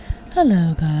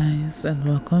Hello, guys, and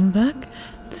welcome back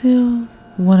to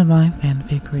one of my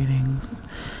fanfic readings.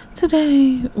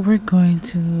 Today, we're going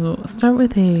to start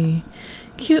with a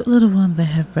cute little one that I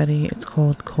have ready. It's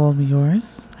called Call Me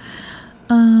Yours.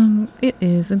 It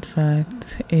is, in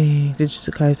fact, a Jujutsu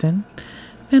Kaisen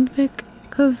fanfic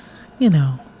because,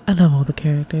 I love all the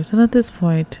characters, and at this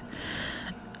point,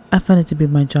 I find it to be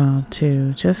my job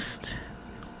to just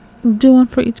do one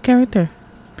for each character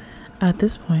at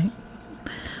this point.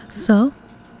 So,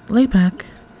 lay back,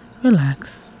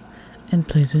 relax, and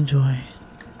please enjoy.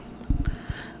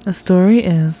 The story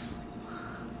is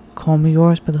Call Me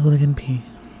Yours by the Hooligan P.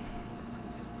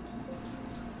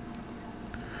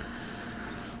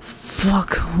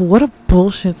 Fuck, what a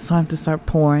bullshit time to start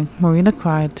pouring, Marina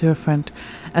cried to her friend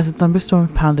as a thunderstorm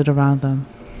pounded around them.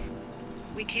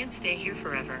 We can't stay here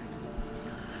forever.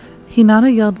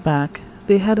 Hinata yelled back.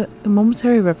 They had a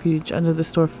momentary refuge under the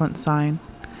storefront sign.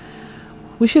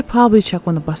 We should probably check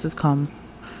when the buses come,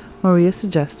 Maria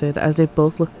suggested as they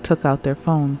both took out their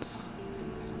phones.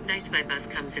 Nice, my bus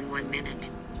comes in 1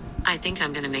 minute. I think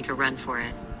I'm gonna make a run for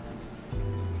it.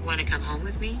 Wanna come home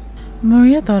with me?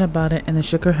 Maria thought about it and then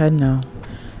shook her head no.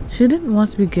 She didn't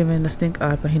want to be given the stink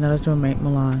eye by Hinata's roommate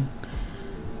Milan.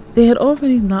 They had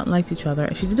already not liked each other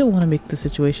and she didn't want to make the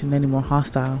situation any more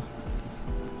hostile.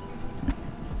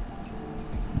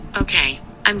 Okay,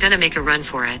 I'm gonna make a run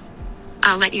for it.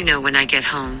 I'll let you know when I get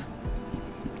home.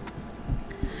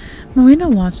 Marina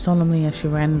watched solemnly as she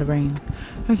ran in the rain,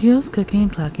 her heels clicking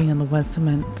and clacking on the wet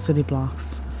cement city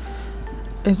blocks.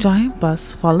 A giant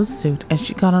bus followed suit and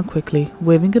she got on quickly,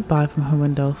 waving goodbye from her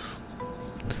windows.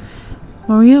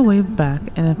 Maria waved back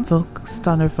and then focused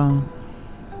on her phone.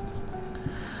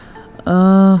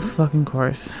 Fucking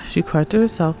course. She cried to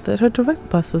herself that her direct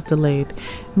bus was delayed,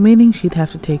 meaning she'd have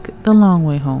to take the long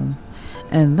way home.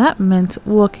 And that meant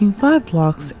walking 5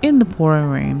 blocks in the pouring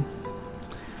rain.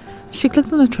 She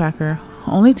clicked on the tracker,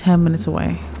 only 10 minutes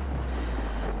away.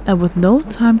 And with no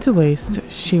time to waste,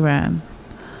 she ran.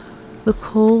 The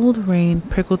cold rain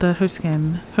prickled at her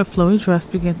skin. Her flowy dress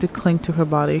began to cling to her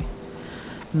body.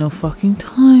 No fucking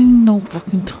time, no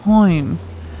fucking time.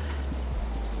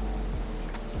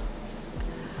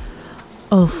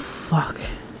 Oh fuck,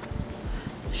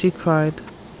 she cried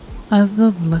as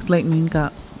the lightning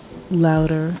got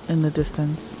louder in the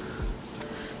distance.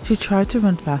 She tried to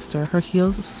run faster. Her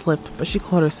heels slipped, but she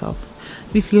caught herself,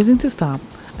 refusing to stop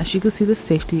as she could see the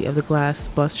safety of the glass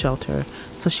bus shelter,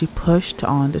 so she pushed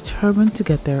on, determined to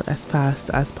get there as fast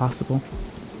as possible.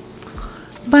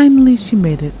 Finally, she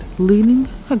made it, leaning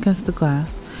against the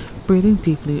glass, breathing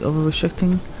deeply over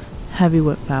restricting, heavy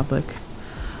wet fabric.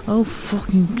 Oh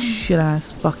fucking shit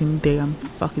ass fucking day, I'm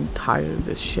fucking tired of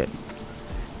this shit.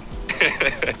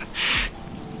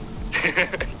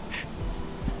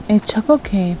 A chuckle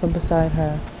came from beside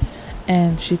her,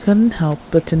 and she couldn't help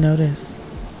but to notice.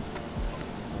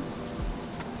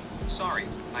 Sorry,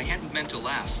 I hadn't meant to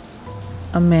laugh.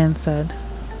 A man said.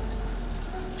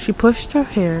 She pushed her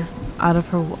hair out of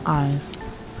her eyes.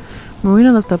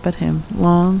 Marina looked up at him.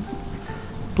 Long,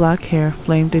 black hair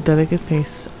flamed a delicate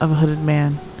face of a hooded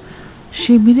man.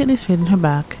 She immediately straightened her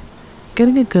back,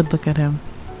 getting a good look at him.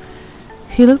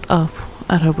 He looked up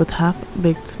at her with a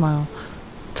half-baked smile.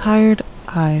 Tired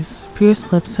eyes,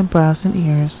 pierced lips and brows and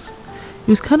ears.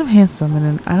 He was kind of handsome in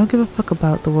an I don't give a fuck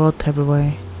about the world type of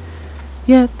way.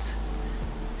 Yet,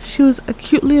 she was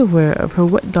acutely aware of her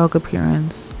wet dog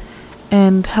appearance,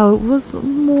 and how it was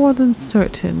more than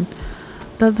certain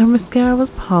that her mascara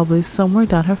was probably somewhere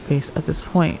down her face at this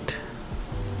point.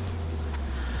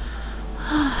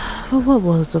 But what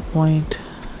was the point?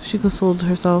 She consoled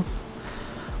herself.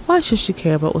 Why should she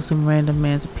care about what some random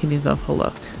man's opinions of her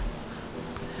look?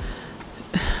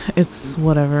 It's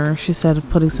whatever, she said,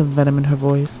 putting some venom in her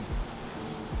voice.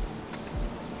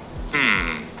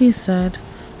 He said,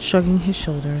 shrugging his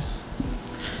shoulders.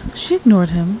 She ignored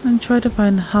him and tried to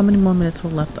find how many more minutes were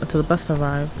left until the bus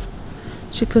arrived.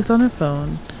 She clicked on her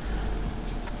phone.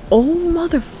 Oh,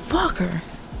 motherfucker!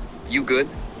 You good?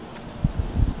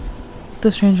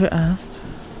 The stranger asked.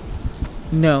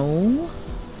 No.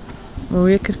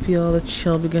 Maria could feel the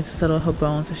chill begin to settle her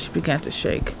bones as she began to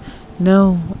shake.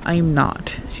 No, I'm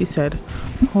not, she said,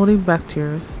 holding back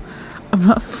tears. I'm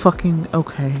not fucking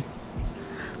okay.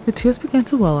 The tears began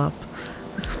to well up.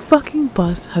 This fucking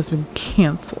bus has been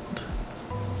cancelled.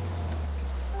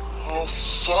 Oh,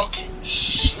 fucking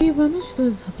shit. He rummaged through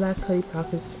his black hoodie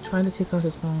pockets, trying to take out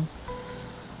his phone.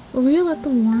 Maria let the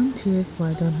warm tears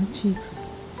slide down her cheeks.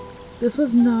 This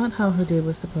was not how her day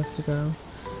was supposed to go.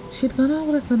 She had gone out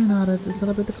with her friend Anada to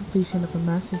celebrate the completion of her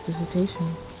master's dissertation.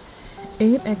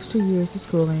 8 extra years of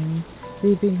schooling,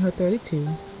 leaving her 32,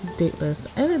 dateless,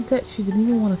 and a debt she didn't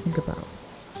even want to think about.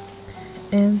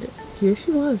 And here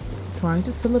she was, trying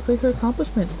to celebrate her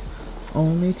accomplishments,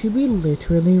 only to be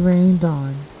literally rained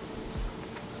on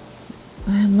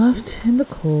and left in the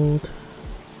cold.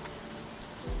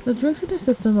 The drinks in her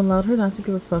system allowed her not to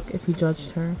give a fuck if he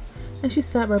judged her, and she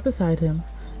sat right beside him,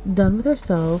 done with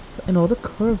herself and all the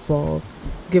curveballs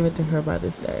given to her by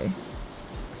this day.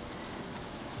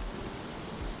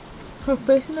 Her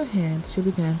face in her hands, she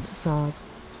began to sob.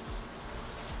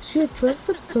 She had dressed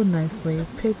up so nicely,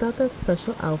 picked out that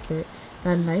special outfit,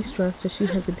 that nice dress that she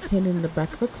had been hidden in the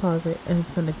back of her closet, and had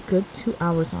spent a good 2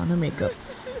 hours on her makeup,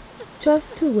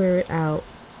 just to wear it out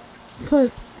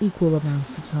for equal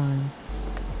amounts of time.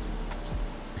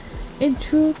 In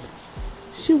truth,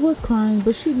 she was crying,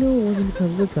 but she knew it wasn't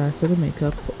because of the dress or the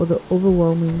makeup or the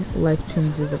overwhelming life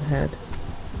changes it had.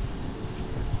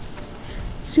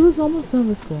 She was almost done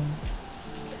with school.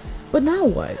 But now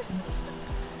what?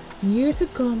 Years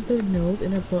had gone with her nose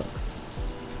in her books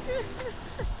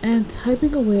and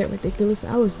typing away at ridiculous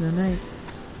hours in the night.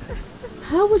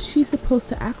 How was she supposed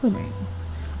to acclimate?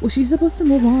 Was she supposed to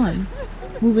move on?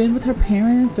 Move in with her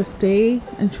parents or stay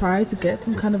and try to get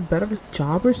some kind of better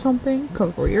job or something?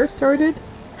 Career started?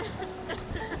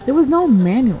 There was no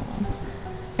manual.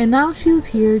 And now she was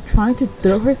here trying to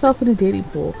throw herself in a dating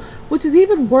pool, which is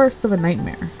even worse of a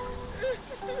nightmare.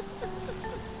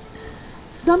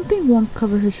 Something warm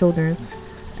covered her shoulders,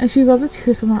 and she rubbed the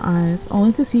tears from her eyes,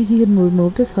 only to see he had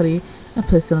removed his hoodie and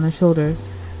placed it on her shoulders.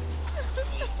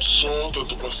 Saw that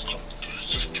the bus stop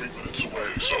is just 3 minutes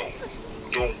away, so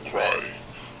don't cry.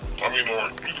 I mean, or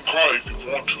you can cry if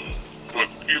you want to, but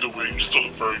either way, you still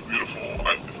look very beautiful.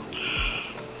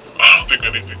 I don't think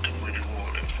anything can really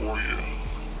ruin it for you.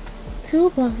 2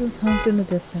 buses humped in the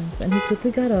distance, and he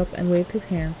quickly got up and waved his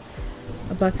hands,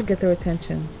 about to get their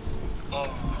attention.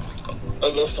 I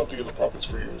left something in the pockets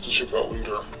for you to ship out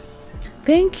later.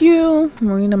 Thank you,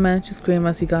 Marina managed to scream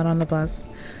as he got on the bus.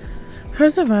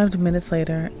 Hers arrived minutes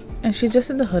later, and she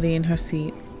adjusted the hoodie in her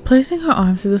seat. Placing her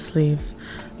arms through the sleeves,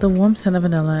 the warm scent of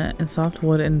vanilla and soft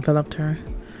wood enveloped her.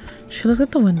 She looked at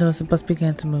the window as the bus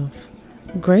began to move.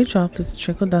 Gray droplets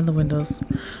trickled down the windows.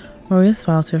 Maria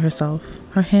smiled to herself.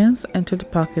 Her hands entered the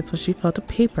pockets when she felt a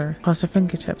paper cross her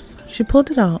fingertips. She pulled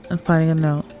it out and finding a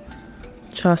note.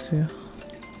 Chousou,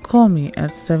 call me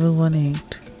at 718.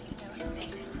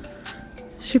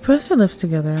 She pressed her lips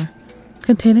together,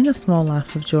 containing a small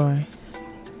laugh of joy.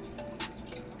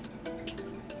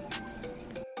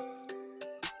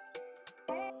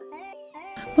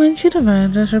 When she'd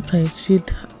arrived at her place,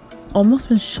 she'd almost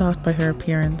been shocked by her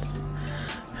appearance.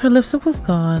 Her lipstick was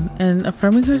gone, and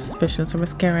affirming her suspicions, her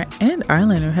mascara and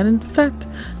eyeliner had in fact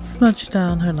smudged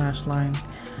down her lash line.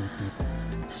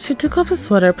 She took off the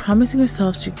sweater, promising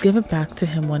herself she'd give it back to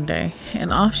him one day,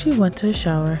 and off she went to the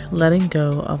shower, letting go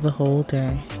of the whole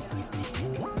day.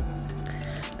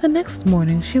 The next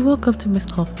morning, she woke up to miss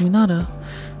call from Minato.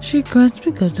 She glanced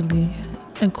begrudgingly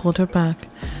and called her back.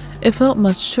 It felt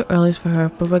much too early for her,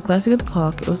 but by glancing at the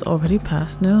clock, it was already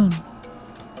past noon.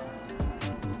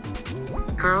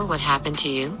 Girl, what happened to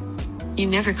you? You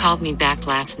never called me back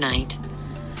last night.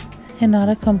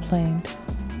 Hinata complained.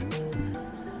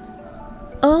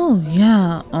 Oh,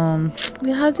 yeah,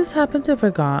 I just happened to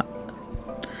forgot.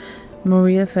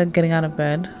 Maria said, getting out of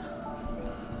bed.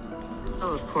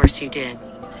 Oh, of course you did.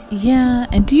 Yeah,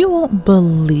 and you won't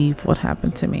believe what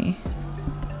happened to me.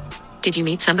 Did you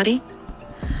meet somebody?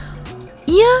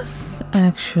 Yes,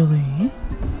 actually.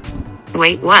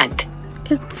 Wait, what?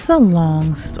 It's a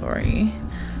long story.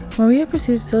 Maria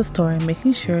proceeded to tell the story,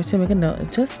 making sure to make a note of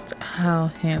just how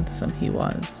handsome he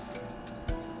was.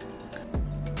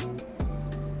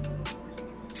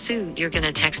 Sue, you're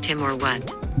gonna text him or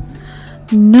what?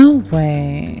 No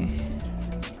way.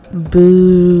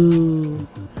 Boo.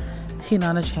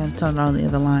 Hinata chanted on the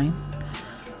other line.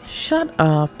 Shut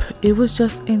up. It was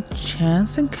just a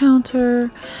chance encounter,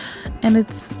 and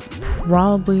it's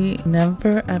probably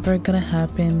never ever gonna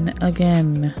happen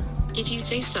again. If you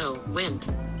say so, wimp.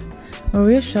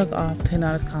 Maria shrugged off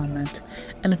Hinata's comment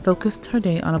and focused her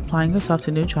day on applying herself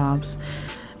to new jobs.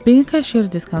 Being a cashier at a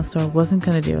discount store wasn't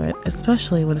going to do it,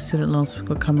 especially when the student loans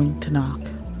were coming to knock.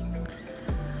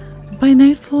 By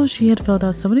nightfall, she had filled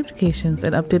out so many applications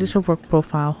and updated her work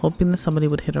profile, hoping that somebody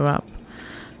would hit her up.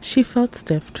 She felt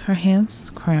stiff, her hands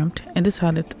cramped, and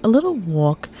decided a little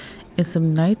walk in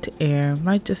some night air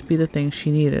might just be the thing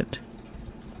she needed.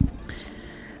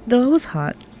 Though it was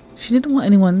hot, she didn't want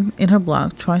anyone in her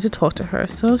block trying to talk to her,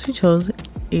 so she chose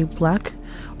a black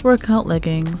workout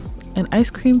leggings, an ice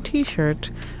cream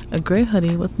t-shirt, a gray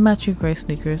hoodie with matching gray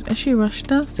sneakers as she rushed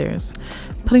downstairs,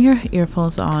 putting her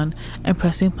earphones on and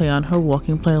pressing play on her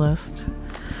walking playlist.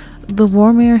 The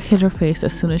warm air hit her face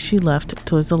as soon as she left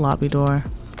towards the lobby door.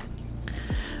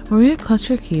 Maria clutched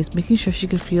her keys, making sure she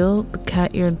could feel the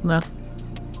cat ear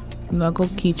knuckle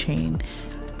keychain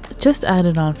just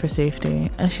added on for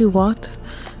safety as she walked,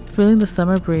 feeling the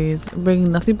summer breeze,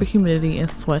 bringing nothing but humidity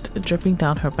and sweat dripping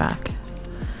down her back.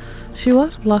 She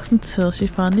walked blocks until she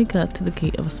finally got to the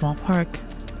gate of a small park.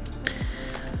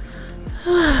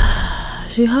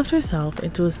 She huffed herself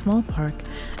into a small park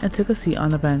and took a seat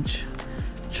on a bench.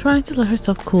 Trying to let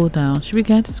herself cool down, she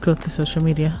began to scroll through social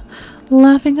media,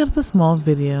 laughing at the small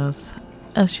videos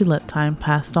as she let time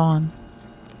pass on.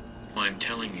 I'm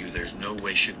telling you, there's no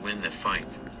way she'd win the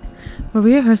fight.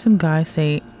 Maria heard some guy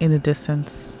say in the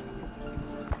distance.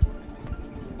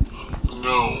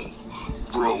 No,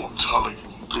 bro, I'm telling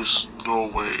you, there's no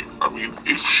way. I mean,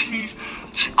 if she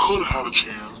could have had a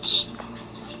chance.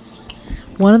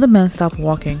 One of the men stopped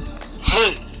walking.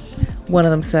 Hey! One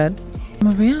of them said.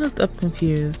 Maria looked up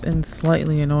confused and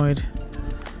slightly annoyed,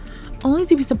 only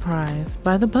to be surprised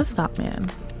by the bus stop man,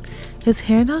 his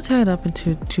hair now tied up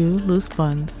into two loose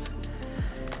buns.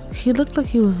 He looked like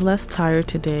he was less tired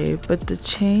today, but the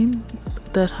chain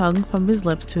that hung from his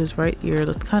lips to his right ear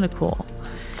looked kind of cool.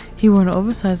 He wore an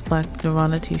oversized black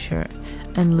Nirvana t-shirt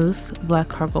and loose black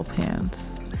cargo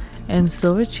pants, and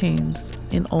silver chains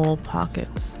in all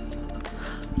pockets.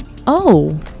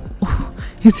 "Oh,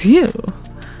 it's you,"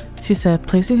 she said,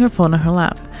 placing her phone on her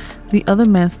lap. The other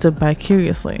man stood by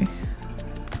curiously.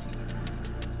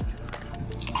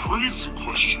 Crazy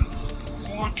question.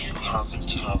 Why do you happen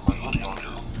to have my hoodie on you?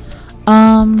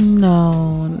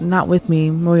 No, not with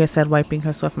me, Maria said, wiping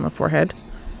her sweat from her forehead.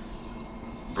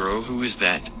 Bro, who is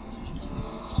that?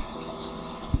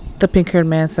 The pink-haired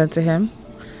man said to him,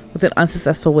 with an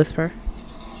unsuccessful whisper.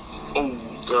 Oh,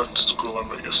 that's the girl I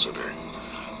met yesterday.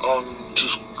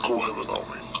 Just go ahead without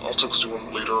me. I'll text you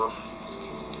later.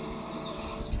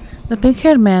 The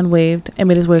pink-haired man waved and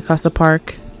made his way across the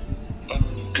park. I'm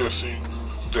guessing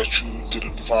that you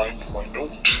didn't find my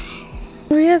note.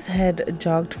 Maria's head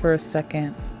jogged for a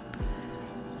second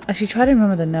as she tried to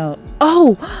remember the note.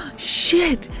 Oh,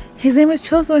 shit! His name is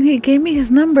Chousou and he gave me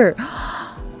his number.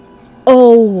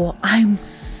 Oh, I'm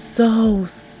so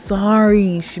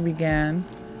sorry, she began.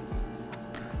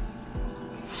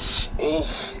 Oh,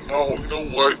 no, you know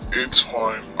what? It's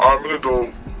fine. I'm an adult.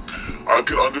 I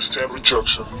can understand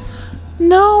rejection.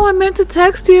 No, I meant to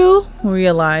text you,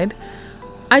 Maria lied.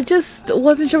 I just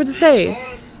wasn't sure what to say.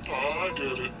 I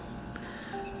get it.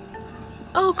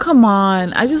 Oh, come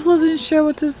on. I just wasn't sure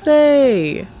what to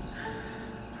say.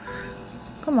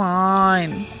 Come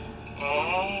on,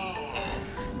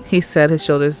 he said, his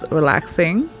shoulders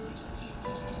relaxing.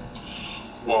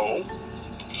 Well,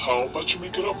 how about you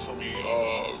make it up for me?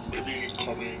 Maybe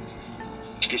coming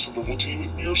to get some bubble tea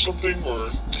with me or something? Or,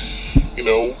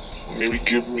 maybe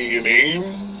give me a name?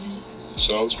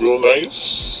 Sounds real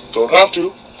nice. Don't have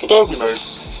to, but that would be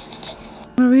nice.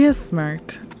 Maria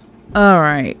smirked.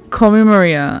 Alright, call me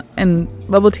Maria. And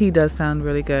bubble tea does sound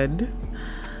really good.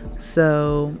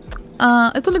 So,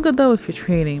 it's only good though if you're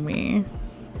treating me.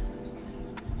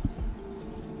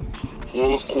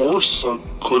 Well, of course, I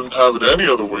couldn't have it any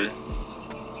other way.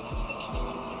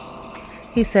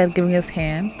 He said, giving his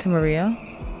hand to Maria.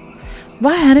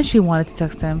 Why hadn't she wanted to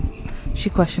text him? She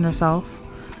questioned herself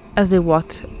as they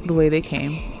walked the way they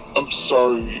came. I'm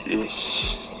sorry if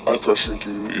I pressured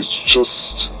you.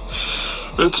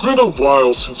 It's been a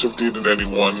while since I've dated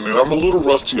anyone, and I'm a little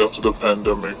rusty after the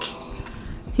pandemic.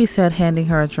 He said, handing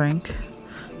her a drink.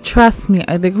 Trust me,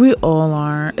 I think we all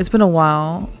are. It's been a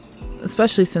while,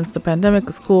 especially since the pandemic,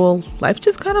 school, life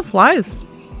just kind of flies.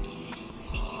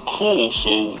 Cool, so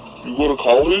you go to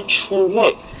college or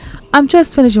what? I'm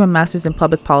just finishing my master's in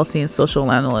public policy and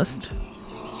social analyst.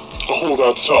 Oh,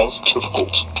 that sounds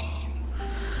difficult.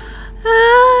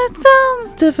 It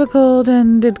sounds difficult,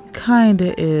 and it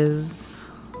kinda is.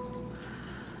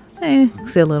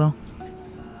 Say a little.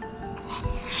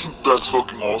 That's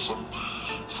fucking awesome.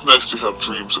 It's nice to have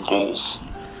dreams and goals.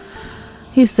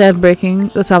 He said, breaking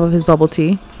the top of his bubble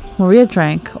tea. Maria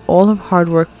drank. All her hard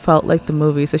work felt like the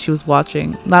movies that she was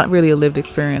watching, not really a lived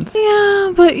experience.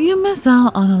 Yeah, but you miss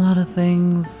out on a lot of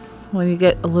things when you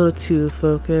get a little too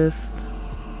focused.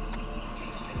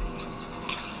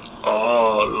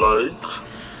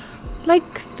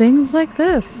 Like things like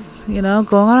this, going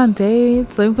on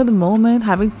dates, living for the moment,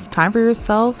 having time for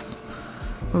yourself.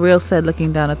 Maria said,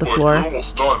 looking down at the floor. You're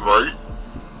almost done, right?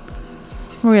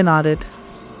 Maria nodded.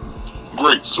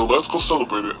 Great, so let's go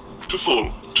celebrate it. Just a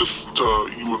little. Just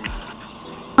you and me.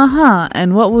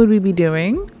 And what would we be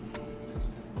doing?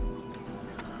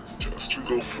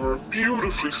 go for a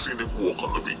beautifully scenic walk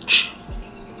on the beach.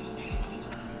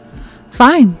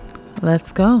 Fine,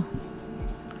 let's go.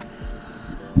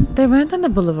 They ran down the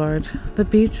boulevard. The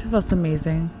beach was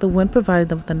amazing. The wind provided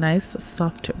them with a nice,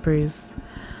 soft breeze.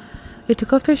 They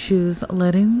took off their shoes,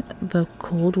 letting the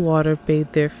cold water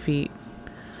bathe their feet.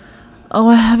 Oh,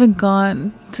 I haven't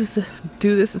gone to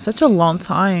do this in such a long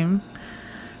time,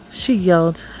 she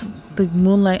yelled, the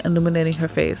moonlight illuminating her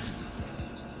face.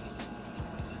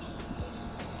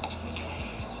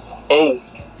 Oh,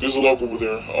 there's a log over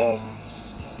there.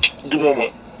 Give me a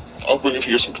moment. I'll bring it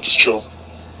here so we can just chill.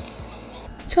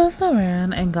 Chousou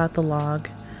ran and got the log,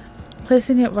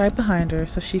 placing it right behind her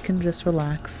so she can just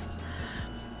relax.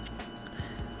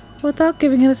 Without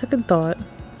giving it a second thought,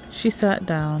 she sat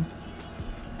down.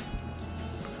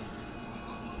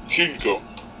 Here you go.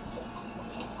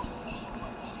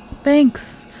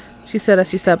 Thanks, she said as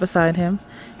she sat beside him,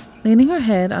 leaning her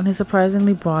head on his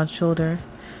surprisingly broad shoulder.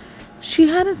 She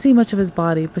hadn't seen much of his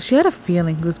body, but she had a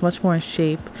feeling he was much more in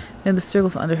shape than the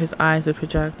circles under his eyes would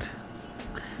project.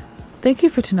 Thank you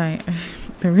for tonight.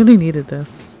 I really needed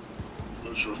this.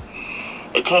 Sure.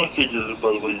 I kind of figured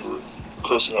by the way you were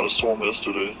cursing out a storm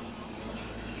yesterday.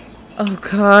 Oh,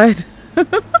 God.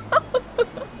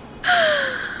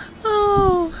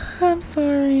 Oh, I'm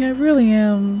sorry. I really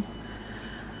am.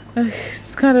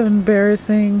 It's kind of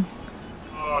embarrassing.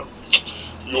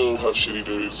 You all have shitty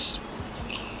days.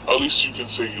 At least you can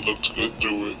say you looked good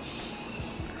through it.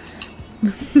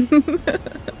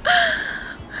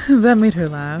 That made her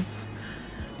laugh.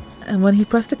 And when he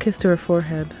pressed a kiss to her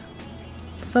forehead,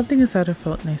 something inside her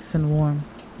felt nice and warm.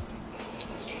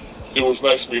 It was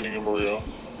nice meeting you, Maria.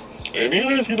 And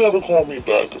even if you never call me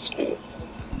back, it's cool.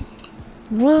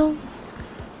 Well,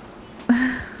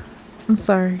 I'm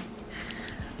sorry.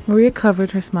 Maria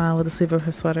covered her smile with the sleeve of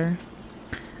her sweater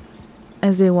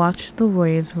as they watched the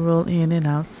waves roll in and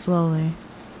out slowly.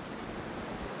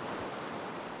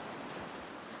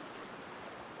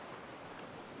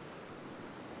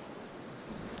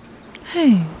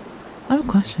 Hey, I have a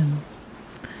question.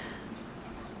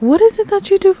 What is it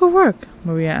that you do for work?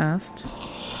 Maria asked.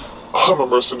 I'm a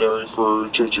mercenary for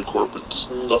JJ Corp. It's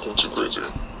nothing too crazy.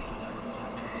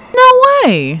 No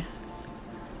way!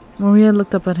 Maria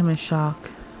looked up at him in shock.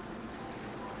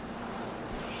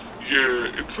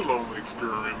 Yeah, it's a lonely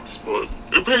experience, but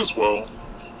it pays well.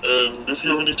 And if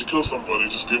you ever need to kill somebody,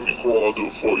 just give me a call, I'll do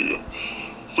it for you.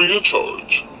 Free of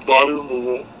charge. Body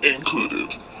removal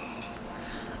included.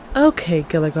 Okay,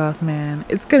 Gilligoth man.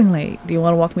 It's getting late. Do you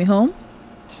want to walk me home?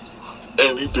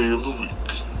 Any day of the week.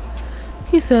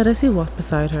 He said as he walked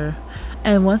beside her.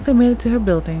 And once they made it to her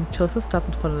building, Chousou stopped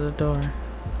in front of the door.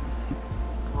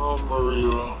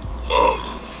 Maria,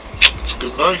 it's a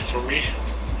good night for me.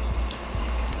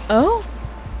 Oh?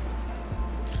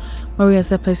 Maria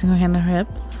said, placing her hand on her hip.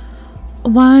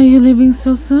 Why are you leaving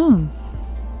so soon?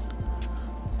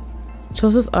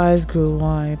 Chousou's eyes grew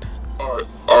wide.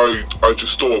 I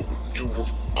just thought you were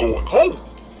going home.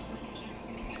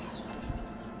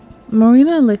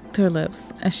 Marina licked her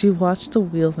lips as she watched the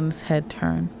wheels in his head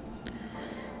turn.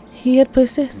 He had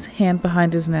placed his hand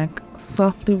behind his neck,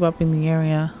 softly rubbing the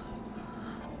area.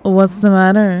 What's the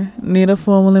matter? Need a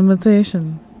formal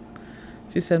invitation?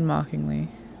 She said mockingly.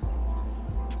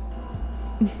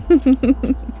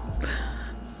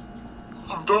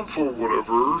 I'm done for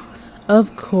whatever.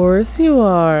 Of course you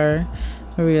are,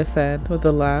 Maria said with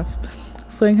a laugh,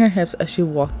 swaying her hips as she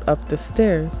walked up the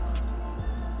stairs.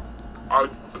 I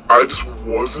just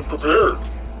wasn't prepared.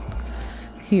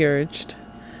 He urged.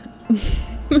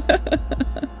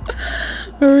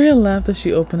 Maria laughed as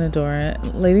she opened the door,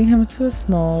 leading him into a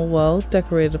small,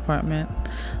 well-decorated apartment.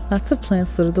 Lots of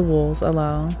plants littered the walls,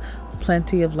 allowing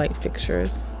plenty of light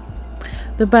fixtures.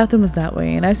 The bathroom is that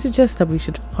way, and I suggest that we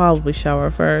should probably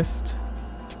shower first.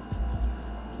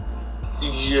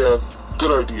 Yeah,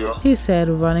 good idea. He said,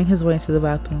 running his way into the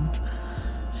bathroom.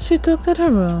 She looked at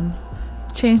her room,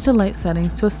 changed the light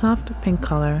settings to a soft pink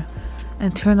color,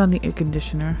 and turned on the air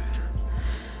conditioner.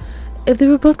 If they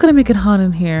were both going to make it hot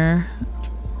in here,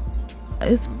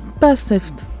 it's best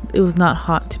if it was not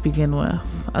hot to begin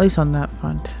with, at least on that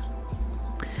front.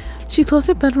 She closed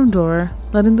her bedroom door,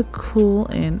 letting the cool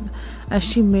in as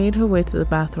she made her way to the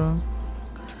bathroom.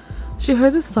 She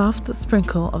heard the soft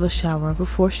sprinkle of the shower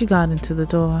before she got into the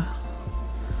door.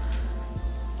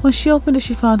 When she opened it,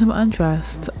 she found him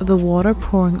undressed, the water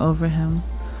pouring over him,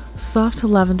 soft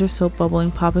lavender soap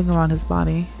bubbling popping around his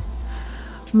body.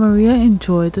 Maria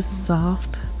enjoyed the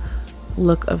soft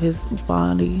look of his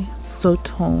body, so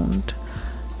toned,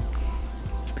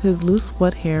 his loose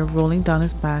wet hair rolling down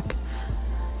his back,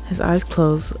 his eyes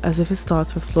closed as if his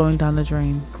thoughts were flowing down the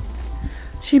drain.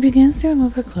 She begins to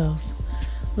remove her clothes,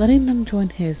 letting them join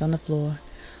his on the floor,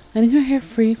 letting her hair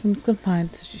free from its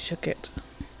confines as she shook it.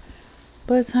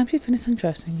 By the time she finished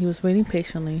undressing, he was waiting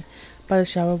patiently by the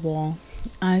shower wall,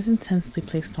 eyes intensely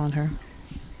placed on her.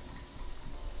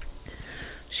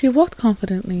 She walked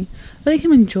confidently, letting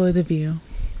him enjoy the view.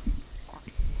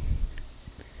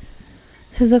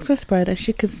 His legs were spread as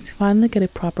she could finally get a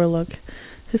proper look.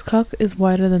 His cock is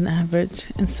wider than average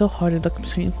and so hard it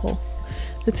looked painful.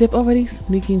 The tip already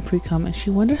leaking pre-cum, and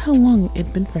she wondered how long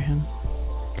it'd been for him.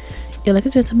 Yet like a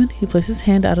gentleman, he placed his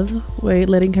hand out of the way,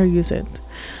 letting her use it,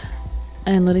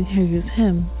 and letting her use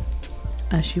him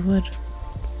as she would.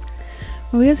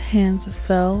 Maria's hands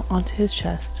fell onto his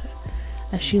chest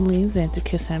as she leans in to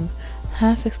kiss him,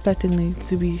 half expectingly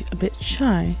to be a bit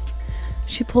shy.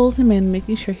 She pulls him in,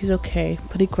 making sure he's okay,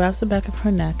 but he grabs the back of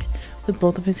her neck with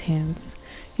both of his hands.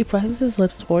 He presses his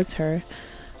lips towards her,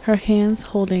 her hands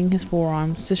holding his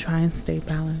forearms to try and stay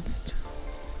balanced.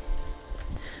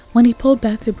 When he pulled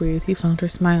back to breathe, he found her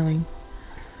smiling.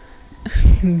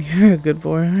 "You're a good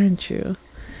boy, aren't you?"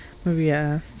 Maria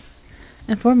asked.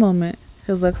 And for a moment,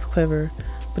 his legs quiver,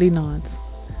 but he nods.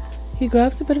 He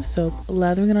grabs a bit of soap,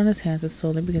 lathering it on his hands, and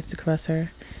slowly begins to caress her,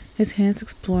 his hands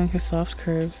exploring her soft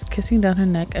curves, kissing down her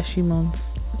neck as she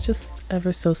moans just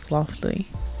ever so softly.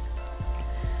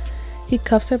 He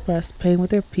cups her breast, playing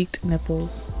with her peaked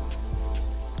nipples.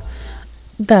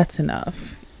 "That's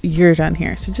enough. You're done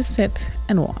here, so just sit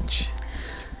and watch."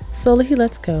 Slowly he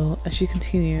lets go. As she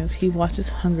continues, he watches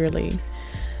hungrily,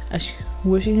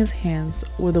 wishing his hands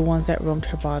were the ones that roamed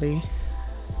her body.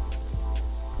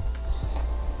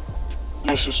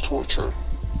 This is torture.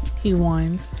 He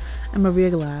whines, and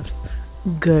Maria laughs.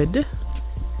 "Good."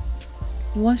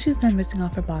 Once she's done rinsing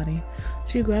off her body,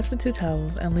 she grabs the 2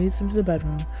 towels and leads him to the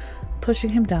bedroom,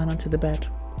 pushing him down onto the bed.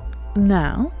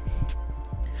 "Now,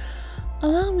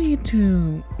 allow me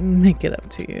to make it up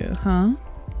to you, huh?"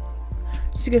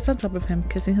 She gets on top of him,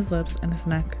 kissing his lips and his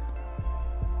neck.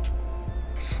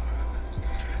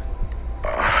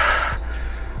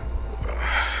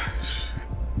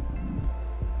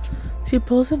 She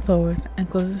pulls him forward and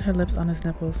closes her lips on his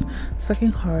nipples,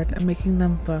 sucking hard and making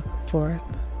them buck forth.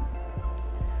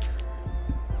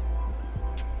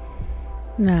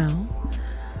 "Now,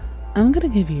 I'm gonna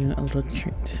give you a little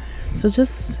treat, so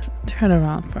just turn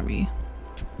around for me."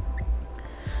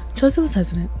 Chousou was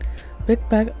hesitant, big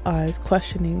back eyes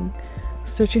questioning,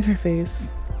 searching her face,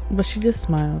 but she just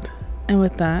smiled, and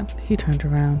with that, he turned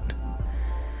around.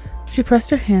 She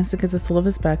pressed her hands against the sole of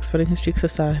his back, spreading his cheeks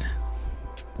aside.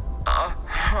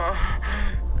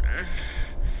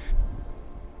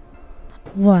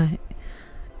 "What?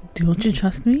 Don't you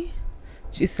trust me?"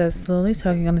 she says, slowly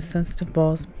tugging on his sensitive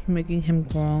balls, making him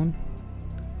groan.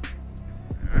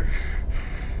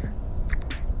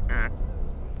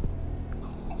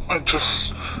 I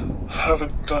just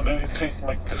haven't done anything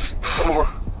like this before.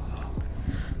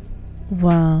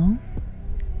 "Well,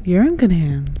 you're in good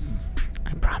hands,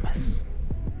 I promise."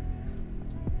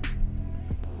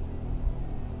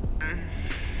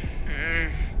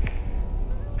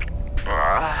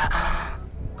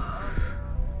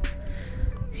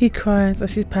 He cries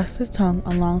as she passes his tongue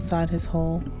alongside his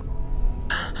hole.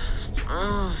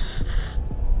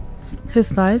 His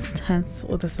thighs tense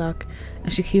with a suck,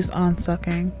 and she keeps on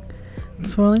sucking,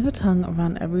 swirling her tongue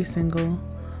around every single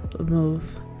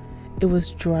move. It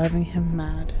was driving him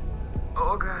mad.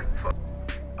 Oh god.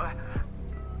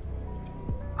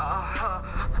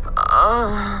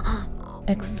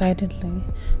 Excitedly,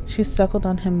 she suckled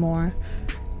on him more,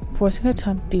 forcing her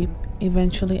tongue deep,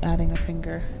 eventually adding a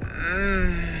finger.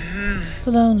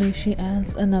 Slowly, she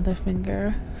adds another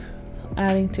finger,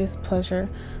 adding to his pleasure,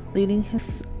 leading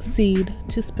his seed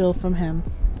to spill from him.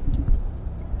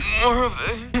 More of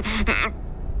it.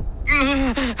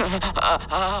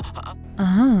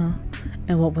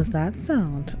 And what was that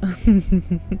sound?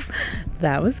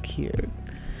 That was cute,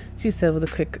 she said with a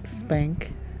quick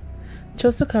spank.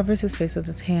 Chousou covers his face with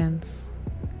his hands.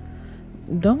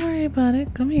 "Don't worry about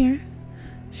it, come here."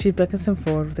 She beckons him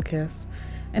forward with a kiss,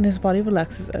 and his body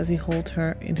relaxes as he holds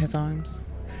her in his arms.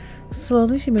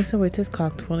 Slowly, she makes her way to his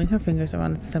cock, twirling her fingers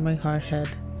around its semi-hard head.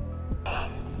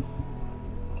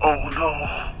 Oh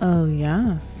no. "Oh,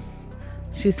 yes,"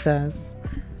 she says,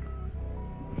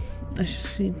 as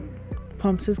she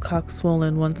pumps his cock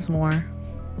swollen once more.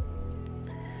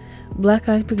 Black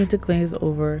eyes begin to glaze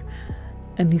over,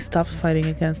 and he stops fighting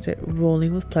against it,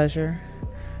 rolling with pleasure.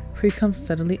 Pre-cum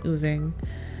steadily oozing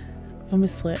from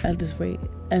his slit at this rate,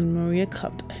 and Maria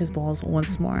cupped his balls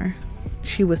once more.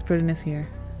 She whispered in his ear,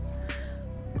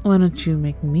 "Why don't you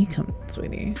make me come,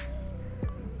 sweetie?"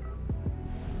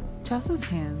 Chousou's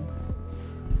hands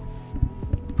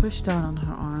pushed down on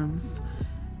her arms,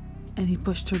 and he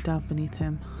pushed her down beneath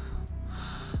him.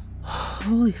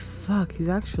 Holy fuck, he's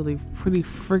actually pretty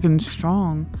friggin'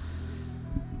 strong.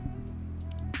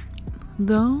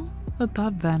 Though, the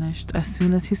thought vanished as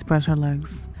soon as he spread her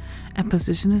legs and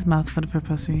positioned his mouth for the her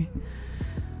pussy.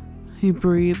 He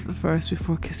breathed first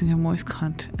before kissing her moist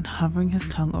cunt and hovering his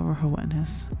tongue over her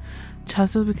wetness.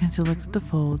 Chousou began to lick at the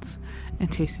folds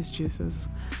and taste his juices,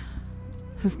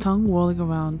 his tongue whirling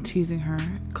around, teasing her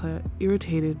clit,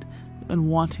 irritated and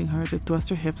wanting her to thrust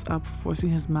her hips up, forcing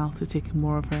his mouth to take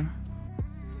more of her.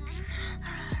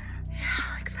 Yeah,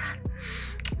 like that.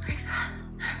 Like that.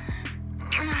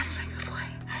 That's like the boy.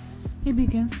 He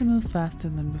begins to move faster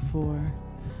than before,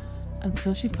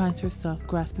 until she finds herself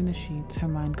grasping the sheets, her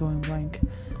mind going blank.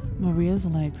 Maria's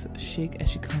legs shake as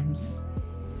she comes.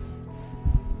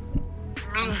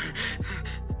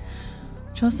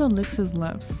 Chousou licks his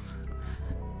lips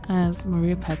as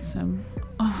Maria pets him.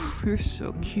 "Oh, you're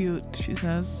so cute," she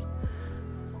says.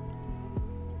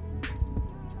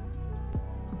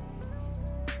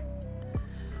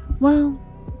 Well,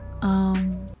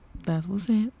 that was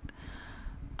it.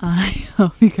 I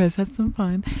hope you guys had some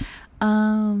fun.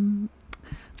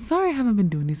 Sorry I haven't been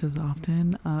doing these as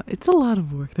often. It's a lot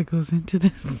of work that goes into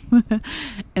this.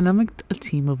 And I'm a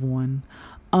team of one.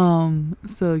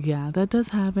 So yeah, that does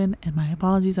happen, and my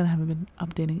apologies that I haven't been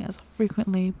updating as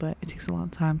frequently, but it takes a long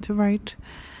time to write,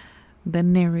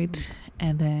 then narrate,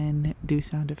 and then do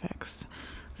sound effects.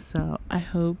 So I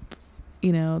hope,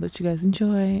 that you guys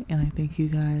enjoy, and I thank you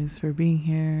guys for being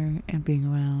here and being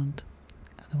around.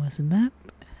 Otherwise than that,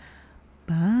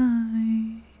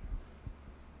 bye.